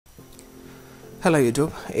Hello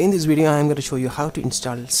YouTube, in this video I am going to show you how to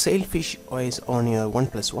install Sailfish OS on your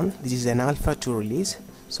OnePlus One. This is an alpha 2 release,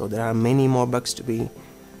 so there are many more bugs to be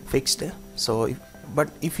fixed. But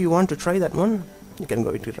if you want to try that one, you can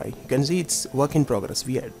go to try. You can see it's work in progress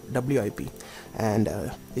via WIP, and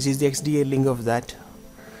this is the XDA link of that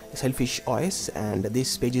Sailfish OS, and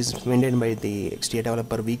this page is maintained by the XDA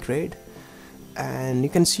developer vgrade, and you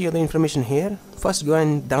can see all the information here. First go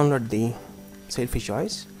and download the Sailfish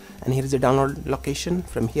OS, and here is the download location.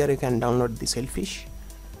 From here you can download the Sailfish,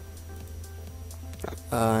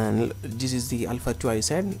 and this is the alpha 2 I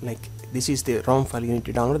said. Like, this is the ROM file you need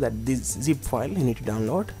to download, that this zip file you need to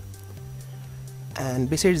download. And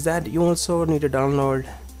besides that, you also need to download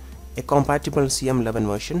a compatible CM11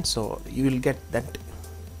 version, so you will get that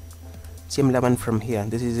CM11 from here.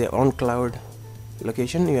 This is a on cloud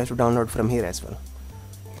location, you have to download from here as well.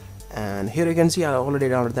 And here you can see I already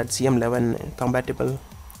downloaded that CM11 compatible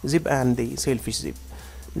zip and the Sailfish zip.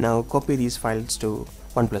 Now copy these files to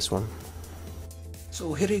OnePlus One.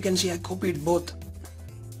 So here you can see I copied both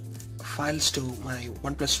files to my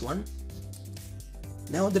OnePlus One.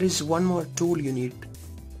 Now there is one more tool you need,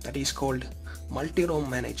 that is called multi-ROM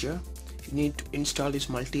manager. You need to install this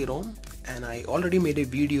multi-ROM, and I already made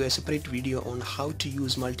a separate video on how to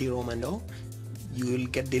use multi-ROM and all. You will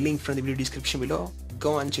get the link from the video description below.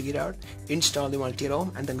 Go and check it out, install the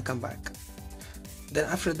multi-ROM, and then come back. Then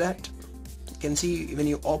after that, you can see when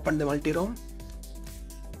you open the multi-ROM,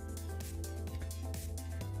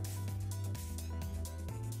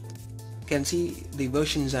 you can see the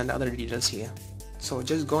versions and other details here. So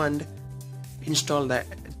just go and install that,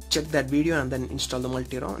 check that video, and then install the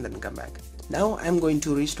multi-ROM, and then come back. Now I'm going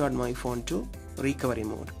to restart my phone to recovery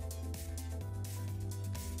mode.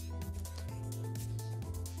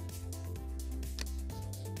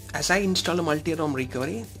 As I install a multi-ROM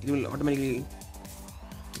recovery, it will automatically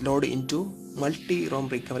load into multi-ROM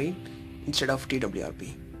recovery instead of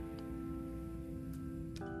TWRP.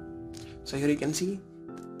 So here you can see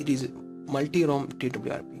it is multi-ROM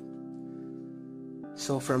TWRP.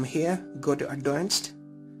 So from here, go to advanced,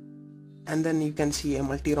 and then you can see a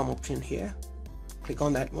multi-ROM option here. Click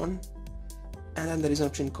on that one, and then there is an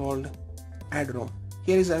option called add ROM.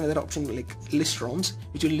 Here is another option like list ROMs,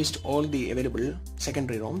 which will list all the available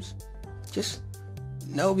secondary ROMs.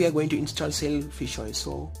 Now we are going to install Sailfish OS,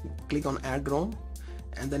 so click on add ROM,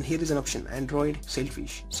 and then here is an option Android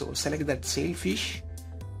Sailfish. So select that Sailfish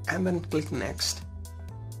and then click next.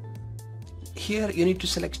 Here you need to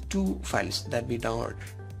select two files that we download.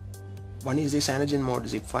 One is the CyanogenMod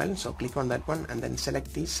zip file, so click on that one and then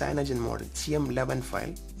select the CyanogenMod CM11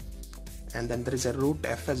 file, and then there is a root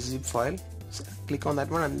fs zip file. So click on that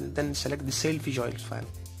one and then select the Sailfish OS file.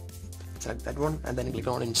 Select that one and then click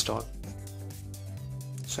on install.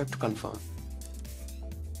 So I have to confirm.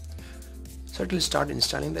 So it will start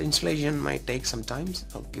installing. The installation might take some time,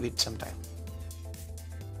 so give it some time.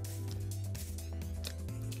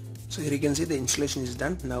 So here you can see the installation is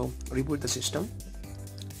done. Now reboot the system.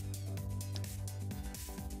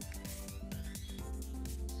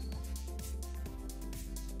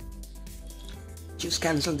 Just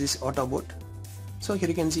cancel this auto boot. So here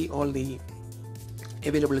you can see all the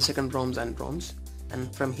available second ROMs and ROMs,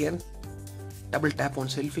 and from here double tap on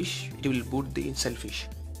Sailfish, it will boot the Sailfish.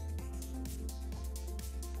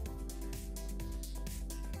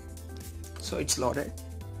 So it's loaded.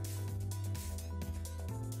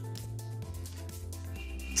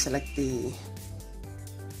 Select the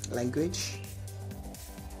language.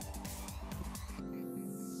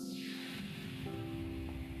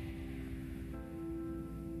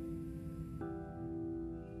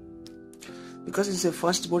 Because it's a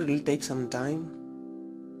first boot, it will take some time,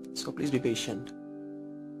 so please be patient.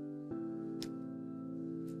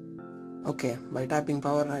 Okay, by tapping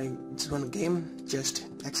power, it's one game. Just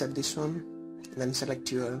accept this one, then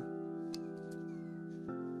select your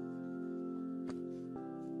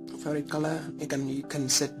favorite color. You can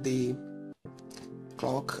set the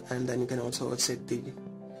clock, and then you can also set the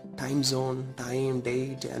time zone, time,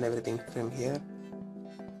 date, and everything from here.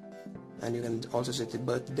 And you can also set the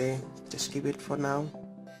birthday. Just skip it for now.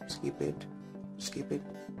 Skip it.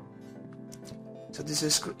 So this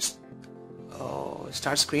is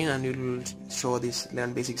start screen, and it will show this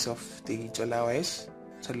learn basics of the Java OS.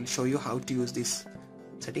 So it will show you how to use this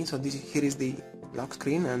setting. So here is the lock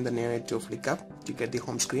screen, and then you need to flick up to get the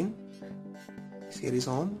home screen. So here is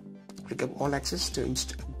home. Click up all access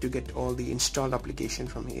to get all the installed application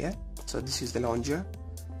from here. So this is the launcher.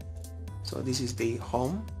 So this is the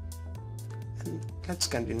home. And let's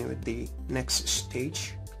continue with the next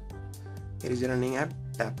stage. Here is the running app.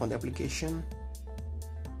 Tap on the application.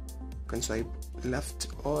 You can swipe left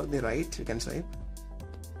or the right, you can swipe.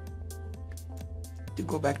 To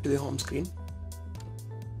go back to the home screen,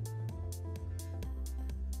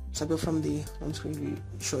 swipe from the home screen,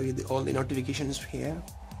 we show you all the notifications here,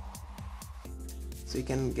 so you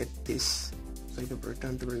can get this. Swipe up,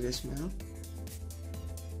 return to previous menu.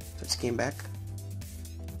 Let's came back.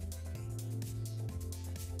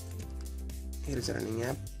 Here is a running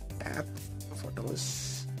app, tab,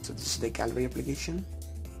 photos. So this is the gallery application.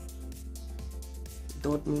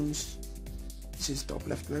 Dot means this is top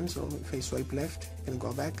left one, so if I swipe left, you can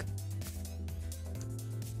go back.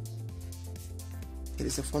 Here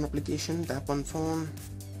is a phone application, tap on phone.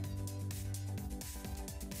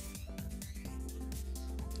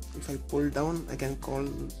 If I pull down, I can call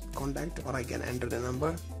contact or I can enter the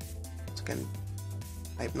number. So I can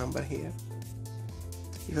type number here.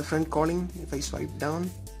 If a friend calling, if I swipe down,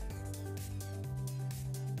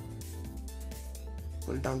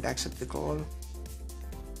 pull down to accept the call,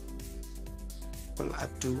 pull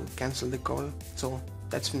up to cancel the call. So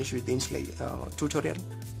that's finished with the tutorial.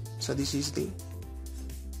 So this is the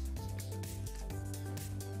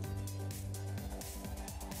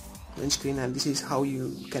main screen, and this is how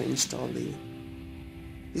you can install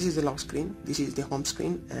this is the lock screen, this is the home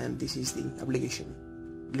screen, and this is the application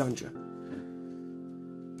launcher.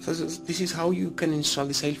 So this is how you can install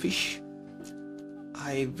the Sailfish.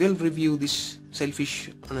 I will review this Sailfish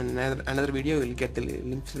on another video. You will get the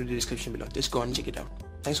link through the description below. Just go and check it out.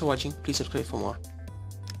 Thanks for watching. Please subscribe for more.